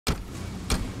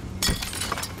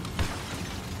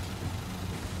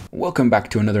Welcome back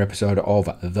to another episode of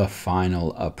The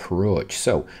Final Approach.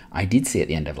 So, I did say at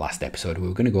the end of last episode we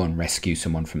were going to go and rescue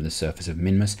someone from the surface of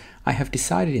Minmus. I have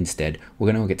decided instead we're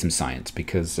going to go get some science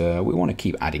because we want to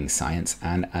keep adding science,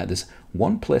 and there's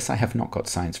one place I have not got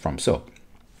science from. So,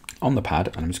 on the pad,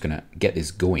 and I'm just going to get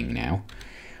this going now.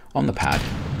 On the pad,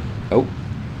 oh,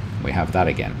 we have that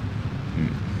again.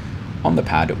 On the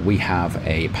pad we have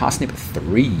a parsnip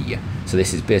 3. So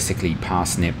this is basically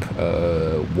parsnip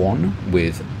 1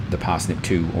 with the parsnip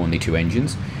 2, only 2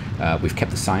 engines. We've kept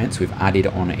the science, we've added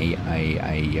on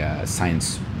a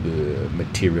science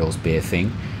materials bay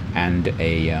thing and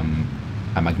a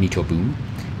magneto boom.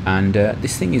 And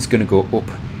this thing is going to go up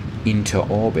into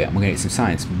orbit and we're going to get some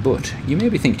science. But you may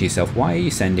be thinking to yourself, why are you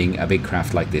sending a big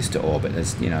craft like this to orbit?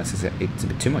 There's, you know, it's a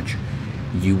bit too much.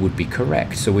 You would be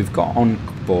correct. So we've got on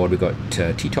board, we've got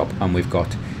T-Top and we've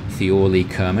got Theoli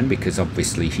Kerman, because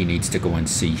obviously he needs to go and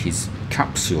see his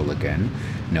capsule again.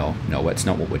 No, that's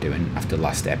not what we're doing after the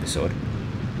last episode.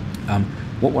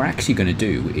 What we're actually going to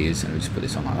do is, I'll just put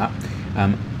this on like that,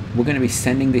 we're going to be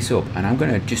sending this up and I'm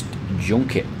going to just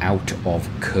junk it out of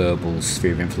Kerbal's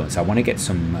sphere of influence. I want to get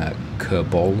some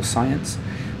Kerbol science,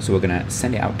 so we're going to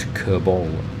send it out to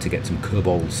Kerbol to get some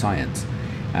Kerbol science.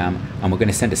 And we're going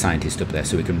to send a scientist up there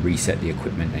so we can reset the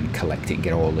equipment and collect it and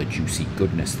get all the juicy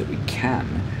goodness that we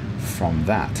can from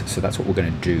that. So that's what we're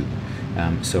going to do.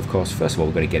 So of course, first of all,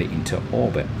 we're going to get it into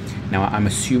orbit. Now I'm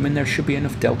assuming there should be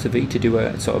enough delta V to do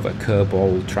a sort of a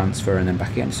Kerbol transfer and then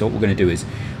back again. So what we're going to do is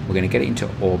we're going to get it into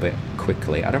orbit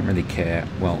quickly. I don't really care.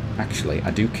 Well, actually,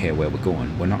 I do care where we're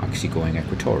going. We're not actually going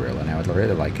equatorial, and I would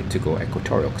really like it to go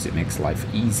equatorial because it makes life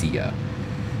easier.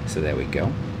 So there we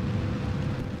go.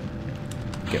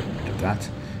 Get rid of that.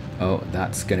 Oh,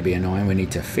 that's going to be annoying. We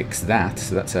need to fix that.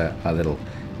 So that's a little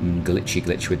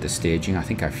glitch with the staging. I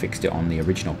think I fixed it on the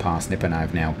original parsnip and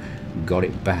I've now got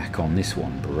it back on this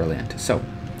one. Brilliant. So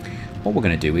what we're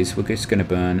going to do is we're just going to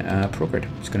burn prograde.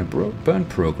 Just going to burn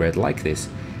prograde like this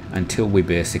until we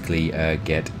basically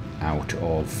get out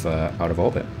of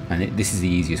orbit. And this is the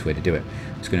easiest way to do it.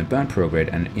 It's going to burn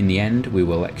prograde, and in the end we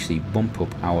will actually bump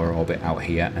up our orbit out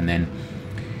here, and then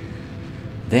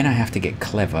I have to get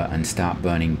clever and start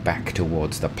burning back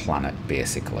towards the planet,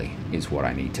 basically, is what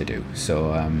I need to do.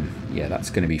 So, yeah, that's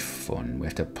going to be fun. We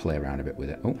have to play around a bit with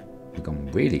it. Oh, we've gone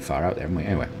really far out there, haven't we?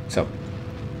 Anyway, so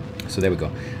there we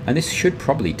go. And this should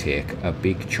probably take a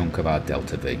big chunk of our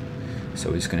delta V. So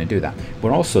we're just going to do that.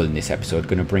 We're also, in this episode,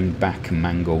 going to bring back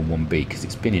Mango 1B, because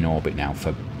it's been in orbit now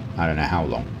for, I don't know how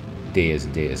long. Days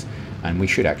and days. And we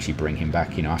should actually bring him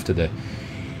back, you know, after the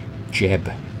Jeb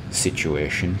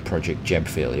situation, Project Jeb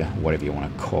failure, whatever you want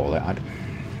to call it.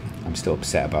 I'm still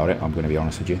upset about it, I'm going to be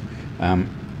honest with you.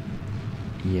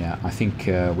 Yeah, I think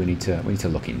we need to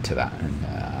look into that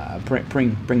and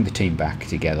bring the team back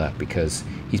together, because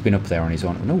he's been up there on his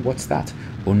own. No, what's that?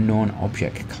 Unknown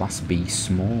object, Class B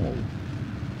small.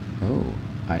 Oh,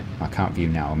 I can't view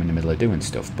now. I'm in the middle of doing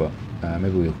stuff, but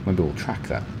maybe we'll track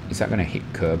that. Is that going to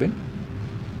hit Kerbin?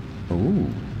 Oh,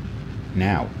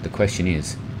 now the question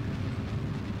is,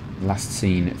 last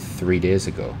seen 3 days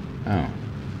ago. Oh,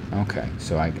 okay.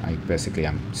 So I basically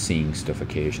am seeing stuff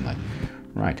occasionally.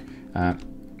 Right.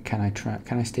 Can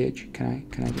I stage? Can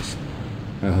I just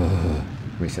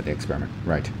reset the experiment?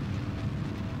 Right.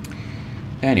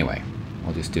 Anyway,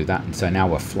 I'll just do that. And so now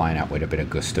we're flying out with a bit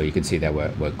of gusto. You can see there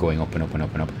we're going up and up and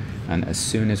up and up. And as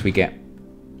soon as we get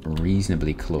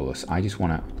reasonably close, I just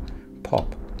want to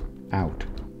pop out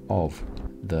of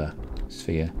the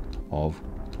sphere of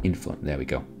influence. There we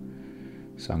go.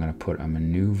 So I'm going to put a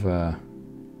maneuver.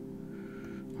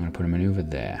 I'm going to put a maneuver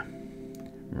there,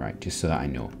 right? Just so that I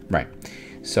know. Right.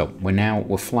 So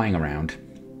we're flying around.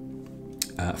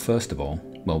 First of all,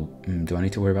 well, do I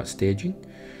need to worry about staging?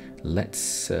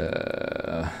 Let's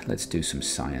do some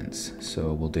science.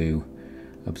 So we'll do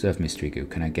observe mystery goo.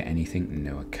 Can I get anything?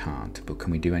 No, I can't. But can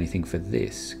we do anything for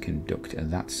this? Conduct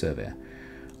that survey.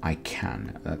 I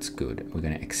can. That's good. We're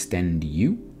going to extend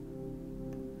you.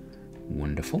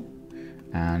 Wonderful.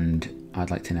 And I'd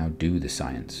like to now do the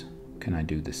science. Can I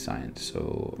do the science?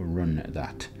 So run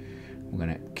that. We're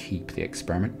going to keep the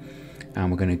experiment.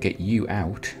 And we're going to get you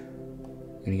out.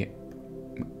 We're going to get...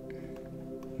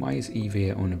 Why is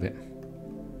EVA unavailable?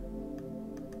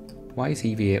 Why is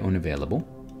EVA unavailable?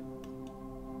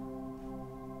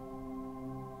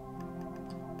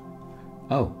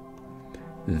 Oh.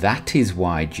 That is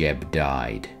why Jeb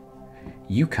died.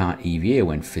 You can't EVA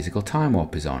when physical time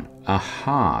warp is on.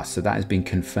 Aha, so that has been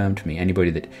confirmed to me. Anybody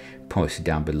that posted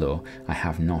down below, I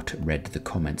have not read the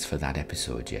comments for that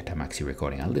episode yet. I'm actually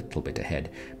recording a little bit ahead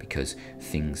because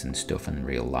things and stuff and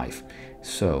real life.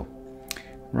 So,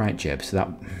 Right, Jeb. So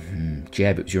that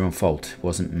Jeb, it was your own fault.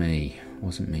 Wasn't me.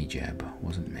 Wasn't me, Jeb.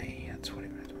 Wasn't me. That's what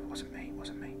it was. Wasn't me.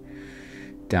 Wasn't me.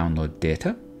 Download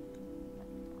data.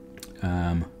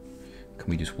 Can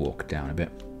we just walk down a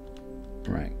bit?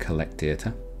 Right. Collect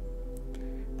data.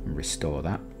 Restore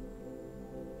that.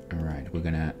 All right. We're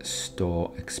gonna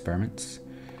store experiments.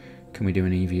 Can we do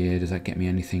an EVA? Does that get me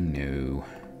anything? No.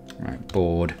 Right.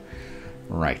 Board.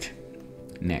 Right.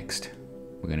 Next,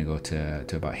 we're gonna go to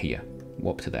about here.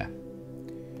 Warp to there.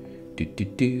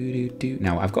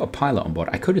 Now I've got a pilot on board.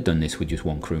 I could have done this with just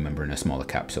one crew member in a smaller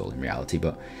capsule in reality,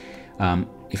 but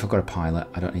if I've got a pilot,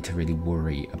 I don't need to really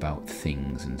worry about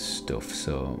things and stuff.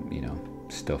 So, you know,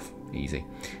 stuff easy.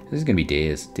 This is gonna be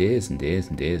days and days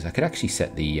and days. I could actually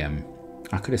set the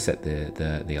I could have set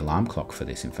the alarm clock for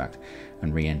this, in fact,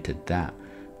 and re-entered that,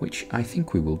 which I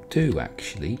think we will do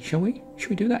actually. Shall we?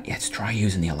 Should we do that? Yeah, let's try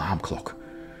using the alarm clock.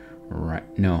 Right,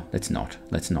 no, let's not.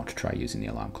 Let's not try using the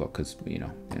alarm clock because, you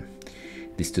know,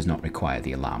 this does not require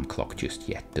the alarm clock just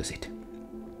yet, does it?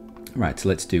 Right, so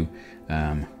let's do,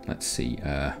 let's see,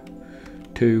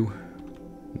 2,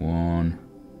 1,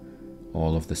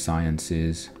 all of the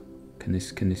sciences. Can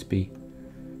this be?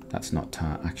 That's not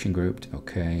action grouped.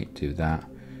 Okay, do that.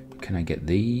 Can I get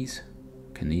these?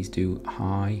 Can these do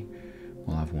high?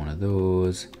 We'll have one of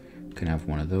those. Can I have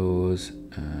one of those?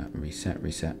 Reset,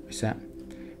 reset, reset.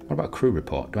 What about a crew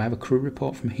report? Do I have a crew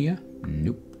report from here?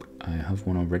 Nope. I have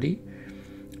one already.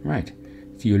 Right.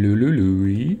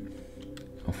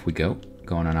 Off we go.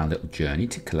 Going on our little journey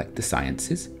to collect the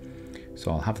sciences.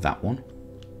 So I'll have that one.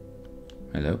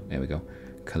 Hello. There we go.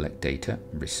 Collect data.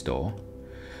 Restore.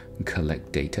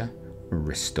 Collect data.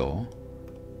 Restore.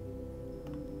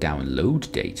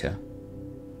 Download data.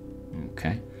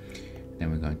 Okay.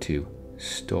 Then we're going to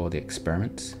store the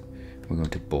experiments. We're going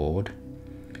to board.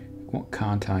 What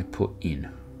can't I put in?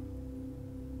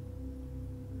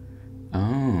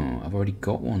 Oh, I've already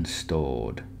got one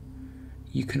stored.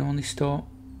 You can only store...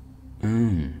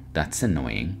 that's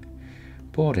annoying.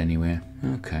 Board anyway.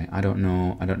 Okay, I don't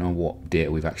know what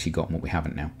data we've actually got and what we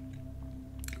haven't now.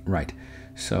 Right,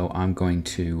 so I'm going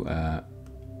to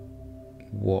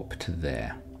warp to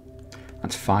there.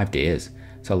 That's 5 days.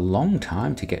 It's a long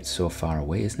time to get so far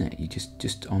away, isn't it? You're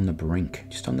just on the brink.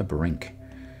 Just on the brink.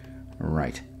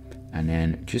 Right. And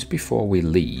then just before we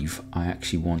leave, I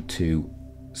actually want to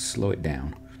slow it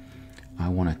down. I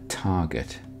want to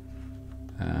target,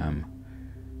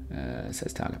 it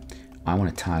says target. I want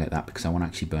to target that because I want to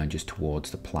actually burn just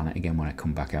towards the planet again when I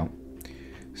come back out.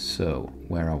 So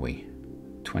where are we?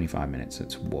 25 minutes,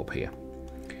 let's warp here.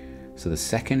 So the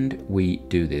second we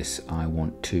do this, I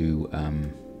want to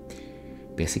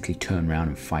basically turn around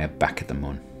and fire back at the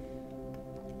moon.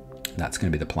 That's going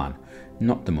to be the plan.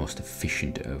 Not the most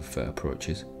efficient of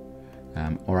approaches.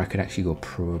 Or I could actually go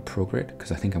prograde,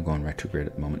 because I think I'm going retrograde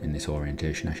at the moment in this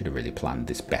orientation. I should have really planned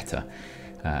this better.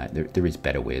 There is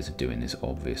better ways of doing this,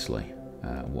 obviously.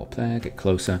 Warp there, get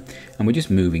closer. And we're just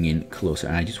moving in closer.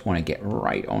 And I just want to get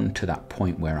right on to that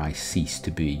point where I cease to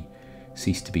be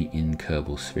in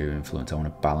Kerbal's sphere of influence. I want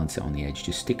to balance it on the edge.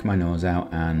 Just stick my nose out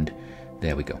and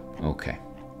there we go. Okay.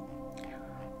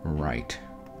 Right.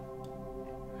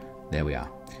 There we are.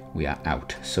 We are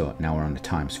out. So now we're on the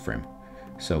times frame.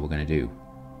 So we're going to do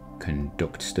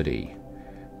conduct study,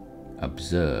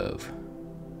 observe.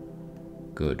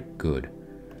 Good, good.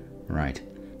 Right.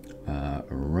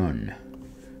 Run.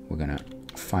 We're going to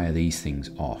fire these things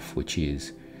off, which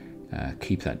is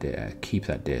keep that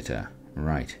data.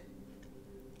 Right.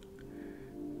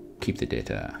 Keep the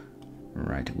data.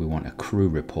 Right. We want a crew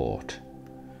report.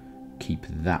 Keep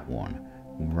that one.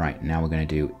 Right. Now we're going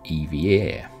to do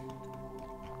EVA.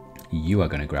 You are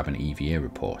going to grab an EVA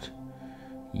report.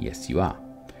 Yes, you are.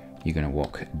 You're going to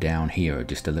walk down here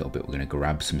just a little bit. We're going to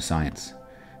grab some science.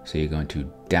 So you're going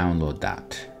to download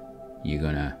that. You're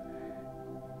going to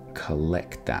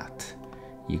collect that.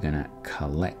 You're going to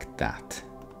collect that.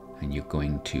 And you're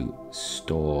going to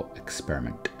store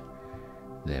experiment.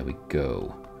 There we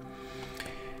go.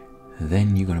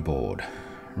 Then you're going to board.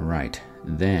 Right.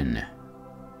 Then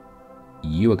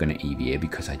you are going to EVA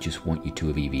because I just want you to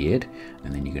have EVA'd.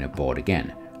 And then you're going to board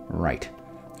again. Right.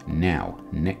 Now,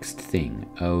 next thing.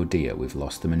 Oh dear, we've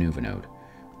lost the maneuver node.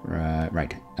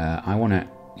 Right. I want to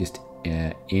just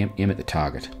aim at the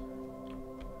target.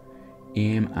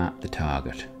 Aim at the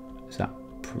target. Is that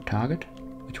target?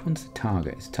 Which one's the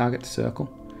target? Is target the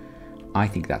circle? I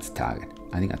think that's the target.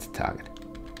 I think that's the target.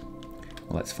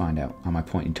 Well, let's find out. Am I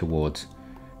pointing towards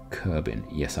Kerbin?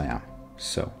 Yes, I am.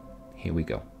 So, here we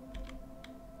go.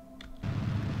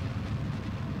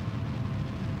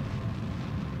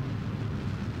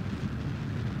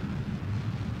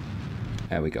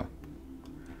 There we go.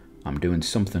 I'm doing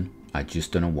something. I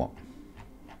just don't know what.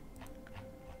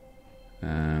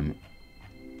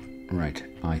 Right,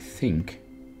 I think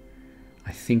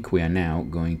we are now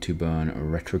going to burn a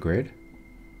retrograde.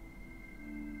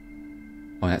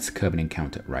 Oh, that's a Kerbal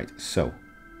encounter. Right, so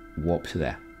warp to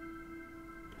there.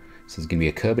 So there's going to be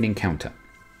a Kerbal encounter.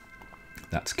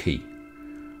 That's key.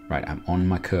 Right, I'm on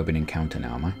my Kerbal encounter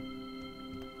now, am I?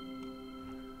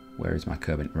 Where is my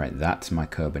Kerbal? Right, that's my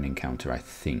Kerbal encounter, I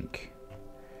think.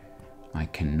 I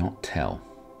cannot tell.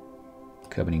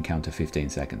 Kerbal encounter 15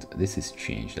 seconds. This has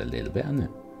changed a little bit, hasn't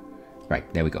it?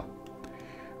 Right, there we go.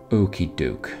 Okie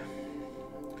doke.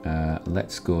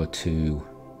 Let's go to,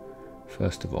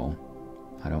 first of all,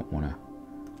 I want to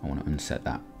unset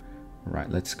that. Right,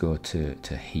 let's go to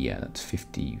here. That's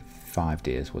 55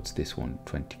 days. What's this one?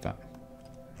 25.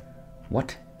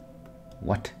 What?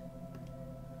 What?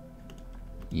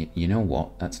 You know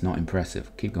what? That's not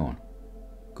impressive. Keep going.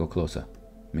 Go closer.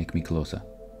 Make me closer.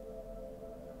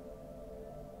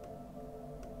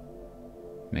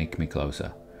 Make me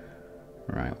closer.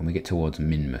 Right, when we get towards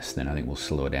Minmus, then I think we'll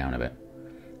slow down a bit.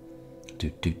 So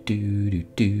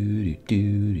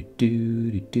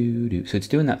it's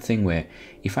doing that thing where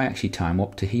if I actually time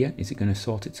up to here, is it going to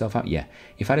sort itself out? Yeah.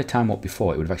 If I had a time up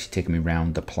before, it would have actually taken me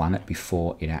around the planet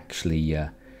before it actually,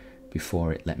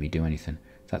 before it let me do anything.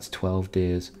 That's 12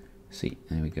 days. See,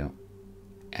 there we go.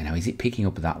 And now is it picking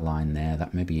up that line there?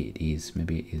 That maybe it is.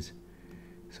 Maybe it is.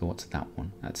 So what's that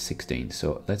one? That's 16.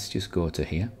 So let's just go to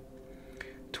here.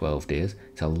 12 days.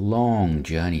 It's a long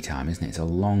journey time, isn't it? It's a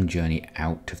long journey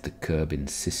out of the Kerbin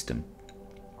system.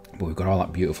 But we've got all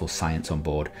that beautiful science on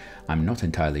board. I'm not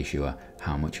entirely sure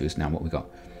how much it was. Now what we got?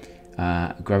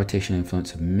 Gravitational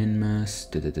influence of Minmus.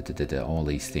 All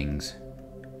these things.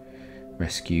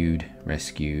 Rescued.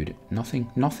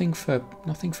 Nothing for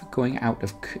going out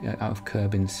of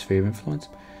Kerbin's sphere of influence.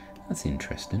 That's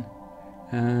interesting.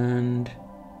 And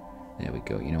there we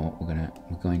go. You know what?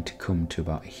 We're going to come to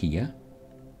about here.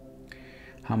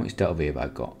 How much delta V have I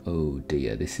got? Oh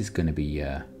dear, this is going to be.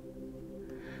 We're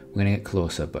going to get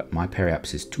closer, but my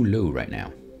periaps is too low right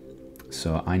now,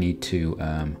 so I need to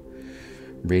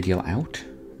radial out.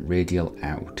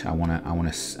 I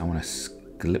wanna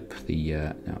skip the.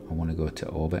 No, I want to go to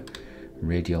orbit.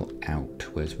 Radial out.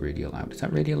 Where's radial out? Is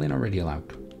that radial in or radial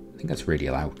out? I think that's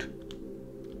radial out.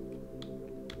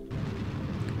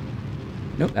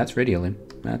 Nope, that's radial in.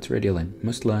 That's radial in.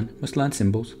 Must learn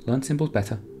symbols. Learn symbols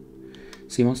better.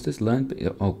 Sea monsters, learn.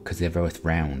 Oh, because they're both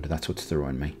round. That's what's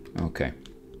throwing me. Okay.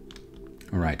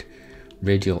 Alright.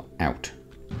 Radial out.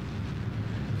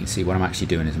 You can see what I'm actually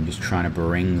doing is I'm just trying to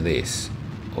bring this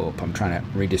up. I'm trying to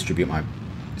redistribute my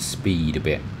speed a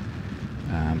bit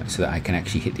so that I can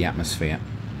actually hit the atmosphere.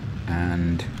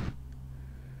 And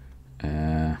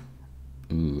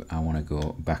ooh, I want to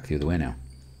go back the other way now.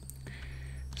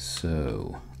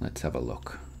 So let's have a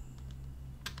look.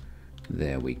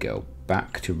 There we go.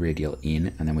 Back to radial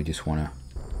in, and then we just want to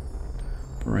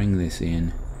bring this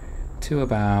in to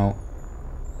about.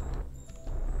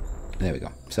 There we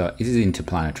go. So this is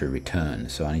interplanetary return,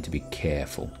 so I need to be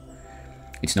careful.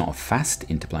 It's not a fast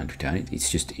interplanetary return. It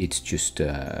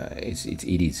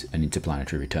is an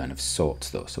interplanetary return of sorts,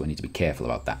 though. So we need to be careful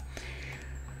about that.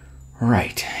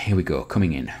 Right, here we go.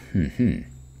 Coming in.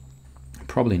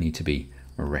 Probably need to be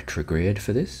a retrograde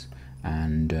for this.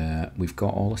 And we've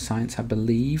got all the science, I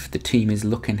believe. The team is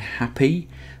looking happy.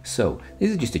 So this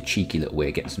is just a cheeky little way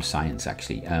of getting some science,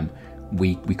 actually.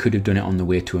 We could have done it on the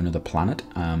way to another planet.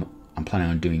 I'm planning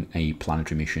on doing a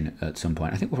planetary mission at some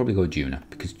point. I think we'll probably go Juno,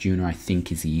 because Juno, I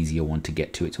think, is the easier one to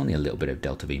get to. It's only a little bit of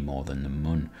delta V more than the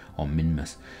Mun or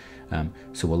Minmus.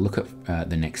 So we'll look at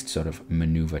the next sort of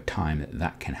maneuver time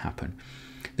that can happen.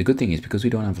 The good thing is, because we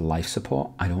don't have life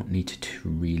support, I don't need to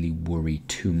really worry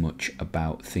too much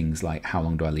about things like how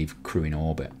long do I leave crew in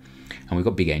orbit. And we've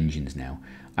got big engines now.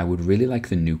 I would really like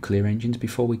the nuclear engines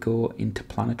before we go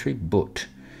interplanetary, but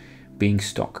being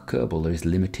stock Kerbal, there is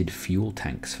limited fuel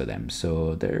tanks for them.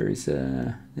 So there is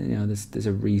a, there's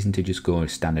a reason to just go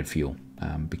standard fuel,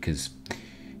 because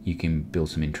you can build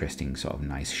some interesting sort of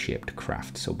nice shaped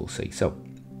craft. So we'll see. So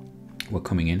we're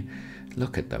coming in.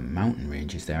 Look at the mountain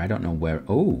ranges there. I don't know where.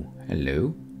 Oh,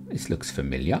 hello. This looks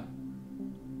familiar.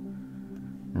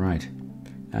 Right.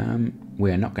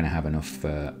 We're not going to have enough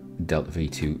delta V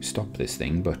to stop this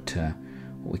thing, but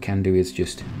what we can do is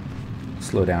just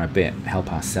slow down a bit,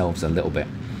 help ourselves a little bit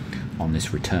on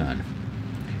this return,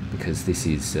 because this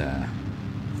is.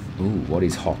 Ooh, what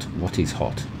is hot? What is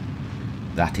hot?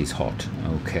 That is hot.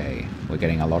 Okay, we're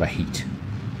getting a lot of heat.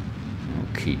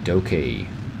 Okie dokie.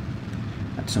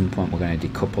 At some point we're going to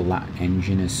decouple that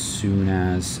engine as soon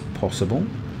as possible.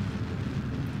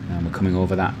 And we're coming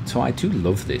over that. So I do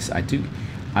love this.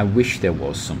 I wish there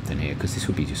was something here, because this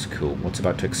would be just cool. What's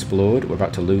about to explode? We're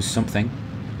about to lose something.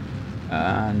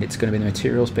 And it's going to be the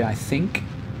materials bit, I think.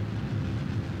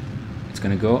 It's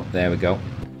going to go. There we go.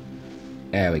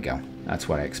 There we go. That's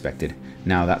what I expected.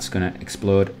 Now that's going to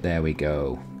explode. There we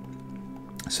go.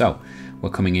 So we're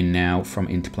coming in now from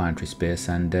interplanetary space,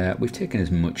 and we've taken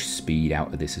as much speed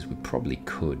out of this as we probably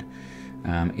could.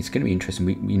 It's going to be interesting.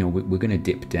 We're going to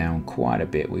dip down quite a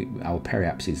bit. Our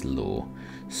periaps is low,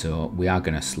 so we are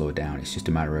going to slow down. It's just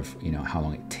a matter of how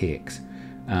long it takes.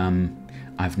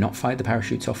 I've not fired the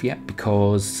parachutes off yet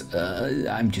because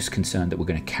I'm just concerned that we're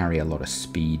going to carry a lot of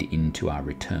speed into our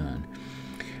return.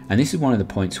 And this is one of the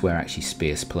points where actually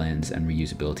space planes and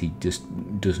reusability just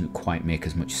doesn't quite make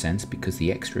as much sense, because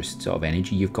the extra sort of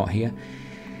energy you've got here,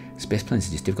 space planes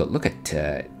are just difficult. Look at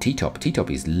T-Top. T-Top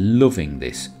is loving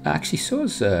this. Actually, so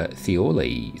is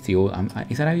Theoli.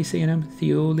 Is that how you say your name?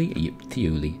 Theoli?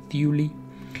 Theoli.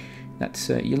 That's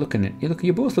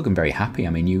you're both looking very happy.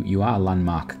 I mean, you are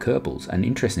landmark Kerbals, and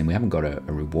interestingly, we haven't got a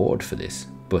reward for this,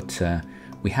 but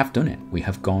we have done it. We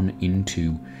have gone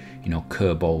into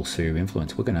Kerbol sphere of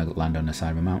influence. We're going to land on the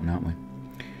side of a mountain, aren't we?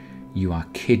 You are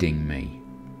kidding me.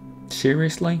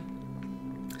 Seriously?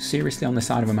 Seriously on the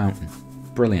side of a mountain?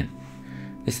 Brilliant.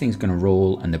 This thing's going to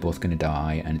roll and they're both going to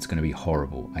die, and it's going to be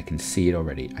horrible. I can see it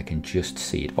already. I can just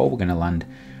see it. Or we're going to land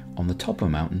on the top of a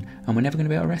mountain and we're never going to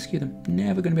be able to rescue them.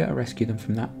 Never going to be able to rescue them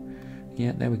from that.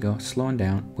 Yeah, there we go. Slowing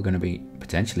down. We're going to be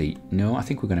potentially... No, I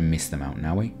think we're going to miss the mountain,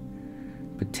 are we?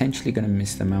 Potentially going to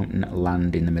miss the mountain,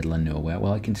 land in the middle of nowhere.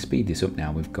 Well, I can speed this up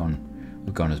now. We've gone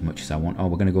as much as I want. Oh,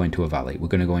 we're going to go into a valley. We're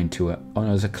going to go into a... Oh, no,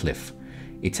 there's a cliff.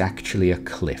 It's actually a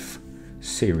cliff.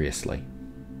 Seriously.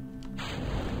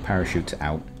 Parachutes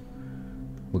out.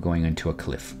 We're going into a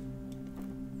cliff.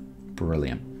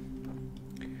 Brilliant.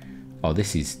 Oh,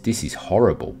 this is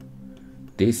horrible.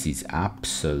 This is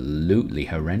absolutely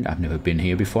horrendous. I've never been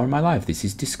here before in my life. This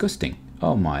is disgusting.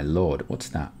 Oh my lord. What's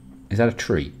that? Is that a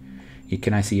tree?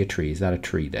 Can I see a tree? Is that a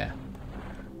tree there?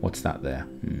 What's that there?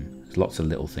 There's lots of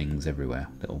little things everywhere.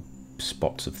 Little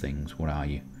spots of things. What are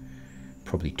you?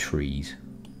 Probably trees.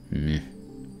 I'm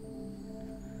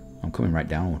coming right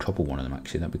down on top of one of them,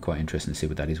 actually. That'd be quite interesting to see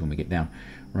what that is when we get down.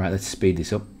 Right, let's speed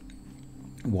this up.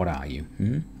 What are you?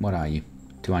 What are you?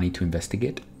 Do I need to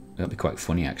investigate? That'd be quite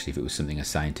funny, actually, if it was something a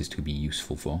scientist could be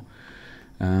useful for.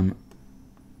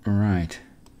 Right.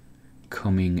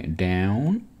 Coming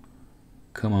down.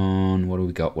 Come on. What do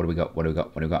we got? What do we got? What do we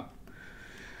got? What do we got?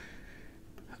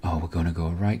 Oh, we're going to go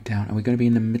right down. Are we going to be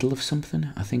in the middle of something?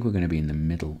 I think we're going to be in the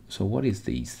middle. So what is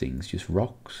these things? Just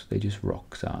rocks? They're just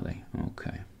rocks, are they?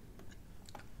 Okay.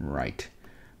 Right.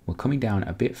 We're coming down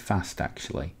a bit fast,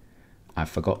 actually. I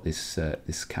forgot this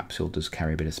this capsule does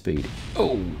carry a bit of speed.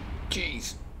 Oh,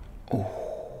 jeez. Oh.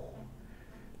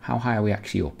 How high are we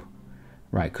actually up?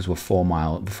 Right, because we're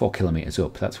 4 kilometers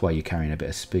up. That's why you're carrying a bit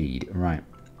of speed. Right.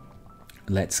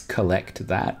 Let's collect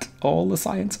that. All the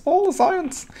science. All the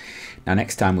science. Now,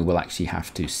 next time we will actually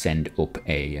have to send up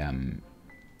a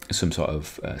some sort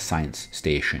of science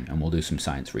station, and we'll do some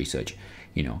science research,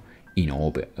 in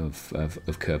orbit of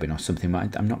Kerbin or something.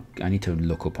 I need to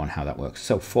look up on how that works.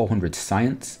 So 400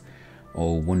 science.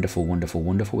 Oh, wonderful, wonderful,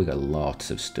 wonderful. We got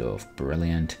lots of stuff.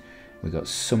 Brilliant. We got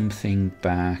something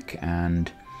back,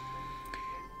 and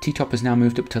T-Top has now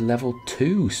moved up to level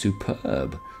 2.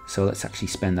 Superb. So let's actually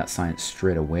spend that science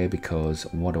straight away, because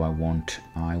what do I want?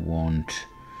 I want...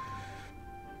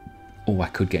 Oh, I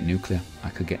could get nuclear. I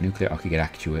could get nuclear. I could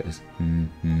get actuators.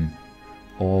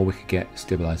 Or we could get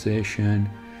stabilization,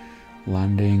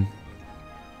 landing.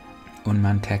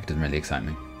 Unmanned tech doesn't really excite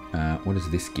me. What does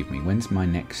this give me? When's my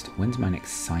next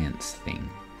science thing?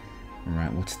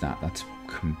 Right, what's that? That's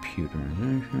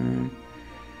computerization.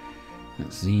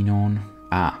 That's xenon.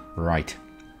 Ah, right.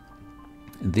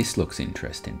 This looks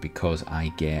interesting because I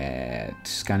get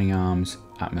scanning arms,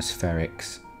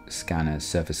 atmospherics, scanners,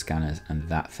 surface scanners, and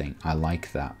that thing. I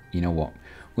like that. You know what?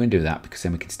 We're going to do that because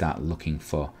then we can start looking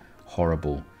for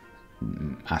horrible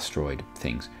asteroid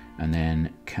things. And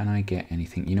then, can I get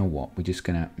anything? You know what? We're just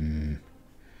going to...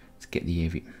 let's get the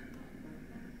aviation.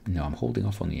 No, I'm holding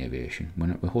off on the aviation.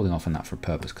 We're holding off on that for a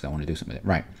purpose because I want to do something with it.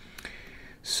 Right.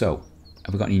 So,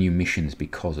 have we got any new missions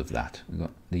because of that? We've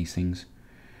got these things.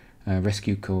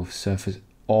 Rescue Cove, surface,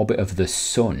 orbit of the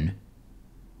sun.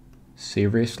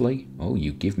 Seriously? Oh,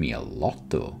 you give me a lot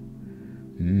though.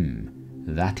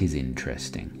 That is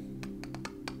interesting.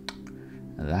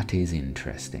 That is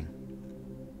interesting.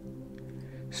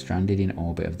 Stranded in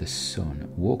orbit of the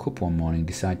sun. Woke up one morning,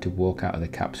 decided to walk out of the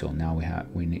capsule. Now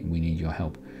we need your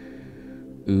help.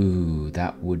 Ooh,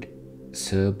 that would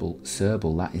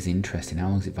Kerbal, that is interesting. How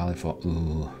long is it valid for?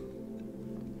 Ooh.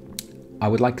 I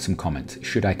would like some comments.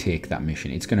 Should I take that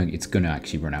mission? It's gonna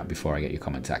actually run out before I get your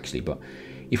comments actually, but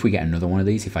if we get another one of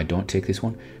these, if I don't take this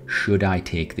one, should I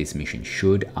take this mission?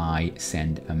 Should I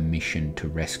send a mission to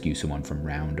rescue someone from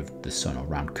Round of the Sun or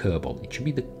Round Kerbol? It should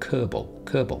be the Kerbol.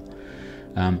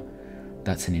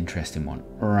 That's an interesting one.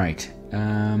 Right.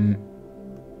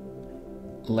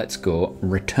 Let's go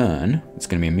return. It's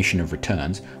going to be a mission of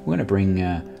returns. We're going to bring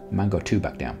Mango 2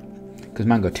 back down because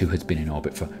Mango 2 has been in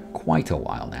orbit for quite a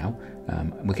while now.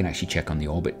 We can actually check on the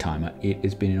orbit timer. It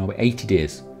has been in orbit 80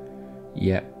 days.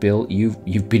 Yeah, Bill,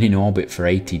 you've been in orbit for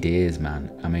 80 days,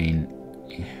 man. I mean,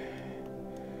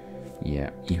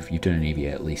 yeah, you've done an EVA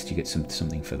at least. You get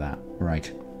something for that,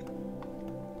 right?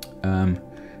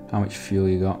 How much fuel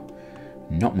you got?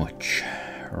 Not much.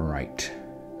 Right.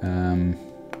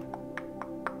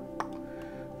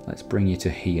 Let's bring you to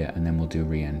here, and then we'll do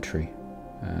re-entry.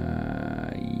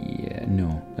 Yeah,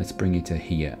 no. Let's bring you to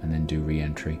here, and then do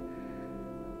re-entry.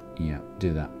 Yeah,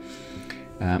 do that.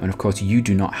 And of course, you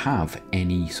do not have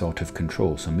any sort of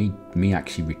control, so me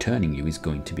actually returning you is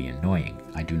going to be annoying.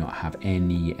 I do not have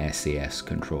any SAS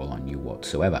control on you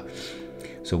whatsoever.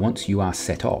 So once you are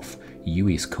set off, you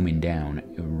is coming down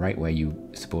right where you're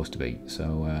supposed to be.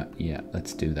 So yeah,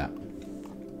 let's do that.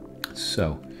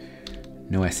 So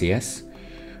no SAS.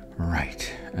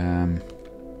 Right.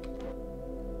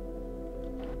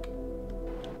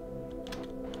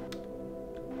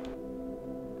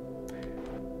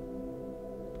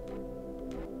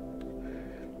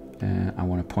 I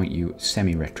want to point you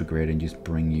semi-retrograde and just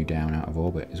bring you down out of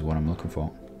orbit is what I'm looking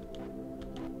for.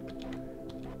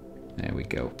 There we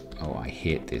go. Oh, I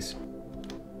hate this.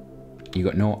 You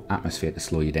got no atmosphere to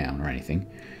slow you down or anything,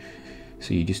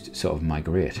 so you just sort of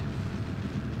migrate,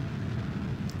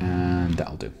 and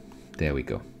that'll do. There we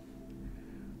go.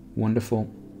 Wonderful.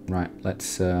 Right,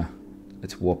 let's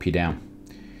warp you down.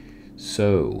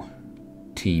 So,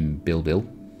 Team Bill.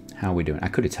 How are we doing? I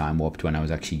could have time warped when I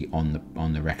was actually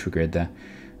on the retrograde there.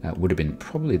 Would have been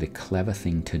probably the clever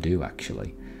thing to do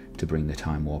actually, to bring the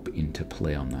time warp into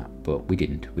play on that, but we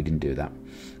didn't. We didn't do that.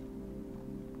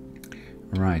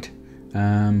 Right.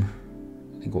 I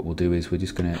think what we'll do is we're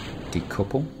just going to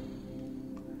decouple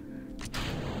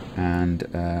and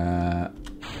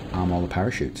arm all the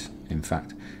parachutes. In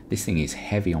fact, this thing is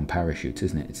heavy on parachutes,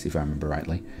 isn't it? It's, if I remember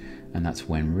rightly, and that's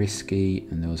when risky,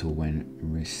 and those are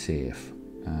when safe.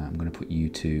 I'm going to put you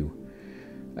to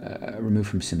remove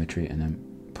from symmetry and then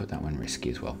put that one risky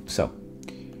as well. So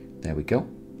there we go.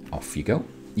 Off you go.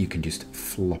 You can just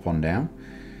flop on down.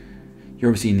 You're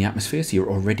obviously in the atmosphere, so you're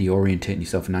already orientating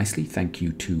yourself nicely. Thank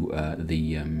you to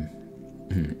the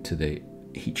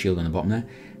heat shield on the bottom there.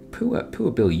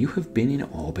 Poor Bill, you have been in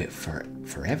orbit for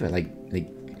forever. Like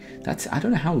that's, I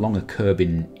don't know how long a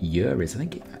Kerbin year is. I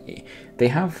think they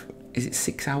have, is it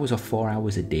 6 hours or 4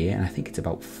 hours a day? And I think it's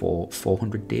about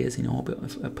 400 days in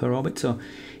orbit per orbit. So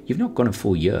you've not gone a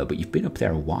full year, but you've been up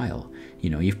there a while. You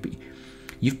know,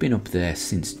 you've been up there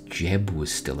since Jeb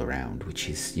was still around, which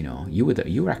is, you know, you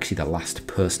were actually the last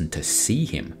person to see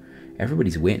him.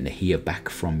 Everybody's waiting to hear back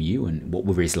from you. And what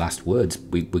were his last words?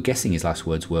 We're guessing his last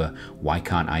words were, "Why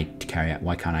can't I carry out?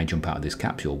 Why can't I jump out of this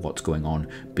capsule? What's going on,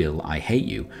 Bill? I hate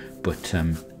you." But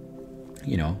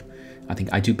you know, I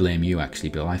think I do blame you actually,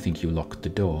 Bill. I think you locked the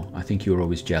door. I think you were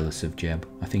always jealous of Jeb.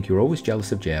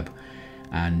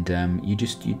 And you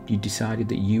decided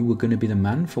that you were going to be the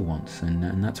man for once,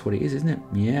 and that's what it is, isn't it?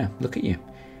 Yeah, look at you.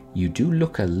 You do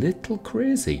look a little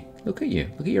crazy. Look at you.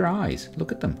 Look at your eyes.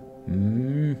 Look at them.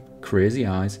 Crazy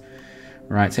eyes.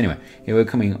 Right, so anyway, here we're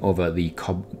coming over the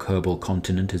Kerbal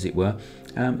continent, as it were.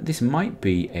 This might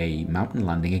be a mountain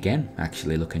landing again,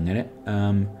 actually, looking at it.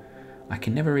 I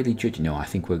can never really judge. No, I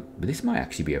think this might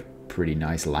actually be a pretty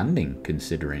nice landing,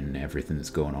 considering everything that's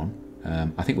going on.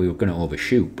 I think we were going to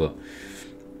overshoot, but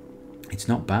it's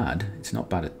not bad. It's not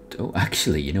bad at all.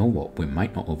 Actually, you know what? We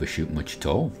might not overshoot much at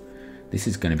all. This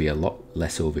is going to be a lot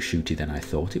less overshooty than I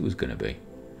thought it was going to be.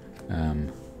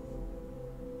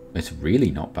 It's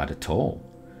really not bad at all.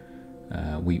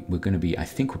 We're going to be, I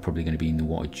think we're probably going to be in the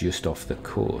water just off the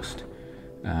coast.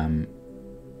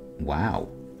 Wow,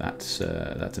 that's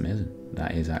amazing.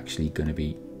 That is actually going to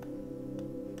be.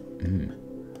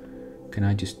 Can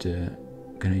I just?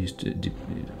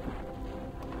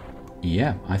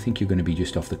 Yeah, I think you're going to be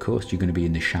just off the coast. You're going to be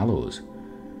in the shallows,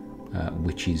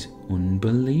 which is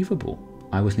unbelievable.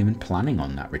 I wasn't even planning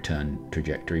on that return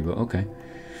trajectory, but okay.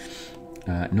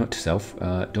 Note to self: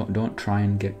 don't try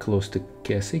and get close to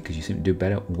KSC because you seem to do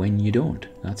better when you don't.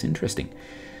 That's interesting.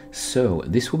 So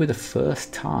this will be the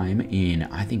first time in,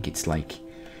 I think it's like,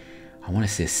 I want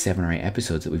to say 7 or 8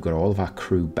 episodes that we've got all of our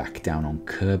crew back down on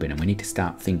Kerbin, and we need to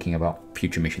start thinking about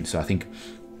future missions. So I think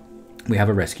we have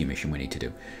a rescue mission we need to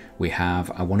do.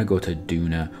 I want to go to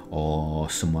Duna or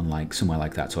somewhere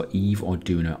like that. So Eve or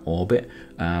Duna orbit.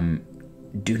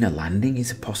 Duna landing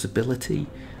is a possibility,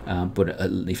 but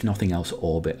if nothing else,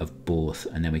 orbit of both,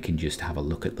 and then we can just have a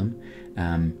look at them.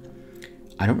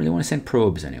 I don't really want to send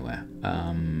probes anywhere.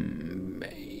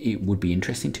 It would be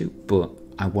interesting to, but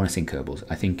I want to send Kerbals.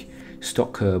 I think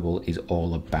stock Kerbal is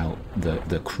all about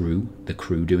the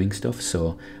crew doing stuff.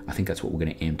 So I think that's what we're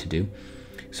going to aim to do.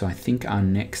 So I think our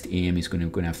next aim is going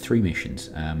to have 3 missions.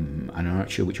 And I'm not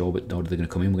sure which order they're going to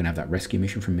come in. We're going to have that rescue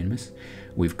mission from Minmus.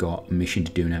 We've got a mission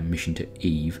to Duna, mission to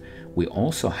Eve. We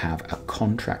also have a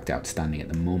contract outstanding at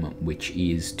the moment, which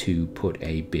is to put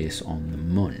a base on the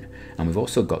Mun. And we've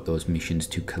also got those missions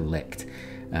to collect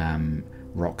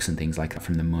rocks and things like that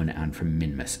from the Mun and from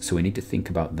Minmus. So we need to think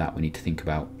about that. We need to think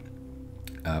about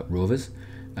rovers.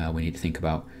 We need to think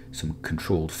about some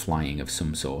controlled flying of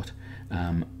some sort.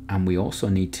 And we also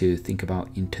need to think about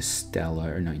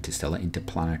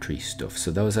interplanetary stuff.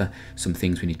 So those are some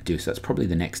things we need to do. So that's probably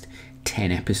the next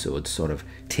 10 episodes sort of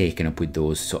taken up with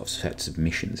those sort of sets of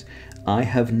missions. I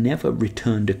have never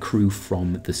returned a crew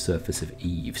from the surface of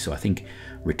Eve. So I think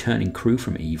returning crew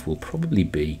from Eve will probably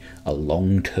be a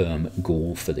long-term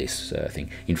goal for this thing.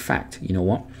 In fact, you know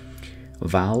what?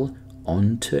 Val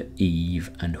onto Eve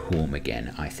and home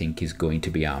again, I think, is going to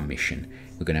be our mission.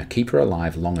 We're going to keep her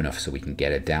alive long enough so we can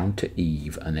get her down to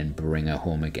Eve and then bring her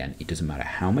home again. It doesn't matter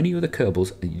how many other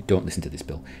Kerbals, don't listen to this,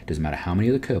 Bill. It doesn't matter how many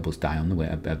other Kerbals die on the way,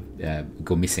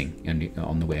 go missing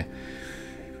on the way.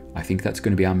 I think that's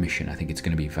going to be our mission. I think it's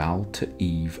going to be Val to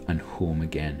Eve and home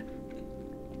again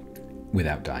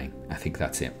without dying. I think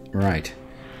that's it. Right.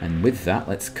 And with that,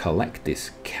 let's collect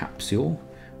this capsule.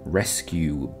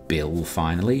 Rescue Bill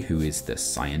finally, who is the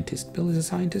scientist. Bill is a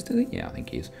scientist, I think? Yeah, I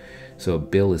think he is. So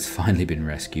Bill has finally been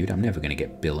rescued. I'm never going to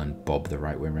get Bill and Bob the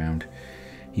right way around.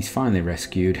 He's finally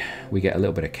rescued. We get a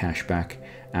little bit of cash back,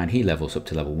 and he levels up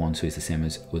to level 1, so he's the same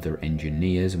as other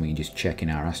engineers, and we can just check in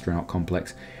our astronaut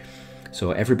complex.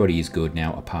 So everybody is good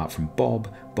now apart from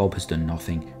Bob. Bob has done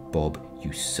nothing. Bob,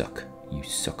 you suck. You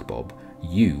suck, Bob.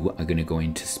 You are going to go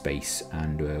into space,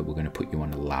 and we're going to put you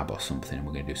on a lab or something, and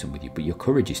we're going to do something with you. But your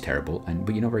courage is terrible,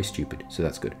 but you're not very stupid, so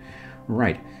that's good.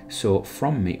 Right, so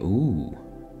from me... Ooh.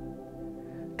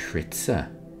 Tritza,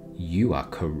 you are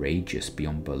courageous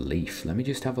beyond belief. Let me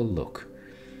just have a look.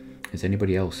 Is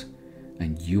anybody else?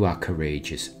 And you are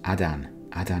courageous.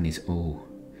 Adan is... Oh.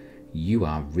 You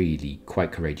are really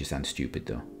quite courageous and stupid,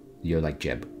 though. You're like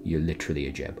Jeb. You're literally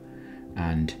a Jeb.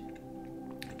 And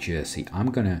Jersey,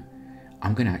 I'm gonna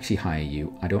actually hire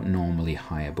you. I don't normally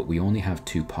hire, but we only have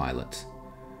 2 pilots.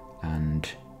 And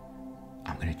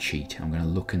I'm gonna cheat. I'm gonna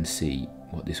look and see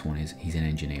what this one is. He's an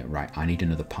engineer. Right, I need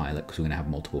another pilot because we're gonna have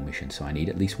multiple missions. So I need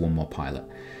at least 1 more pilot.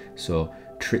 So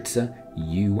Tritza,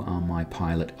 you are my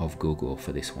pilot of GoGo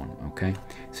for this one, okay?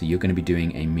 So you're gonna be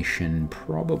doing a mission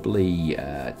probably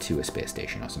to a space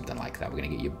station or something like that. We're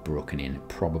gonna get you broken in,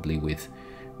 probably with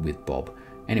Bob.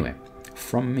 Anyway,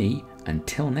 from me,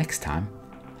 until next time,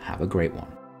 have a great one.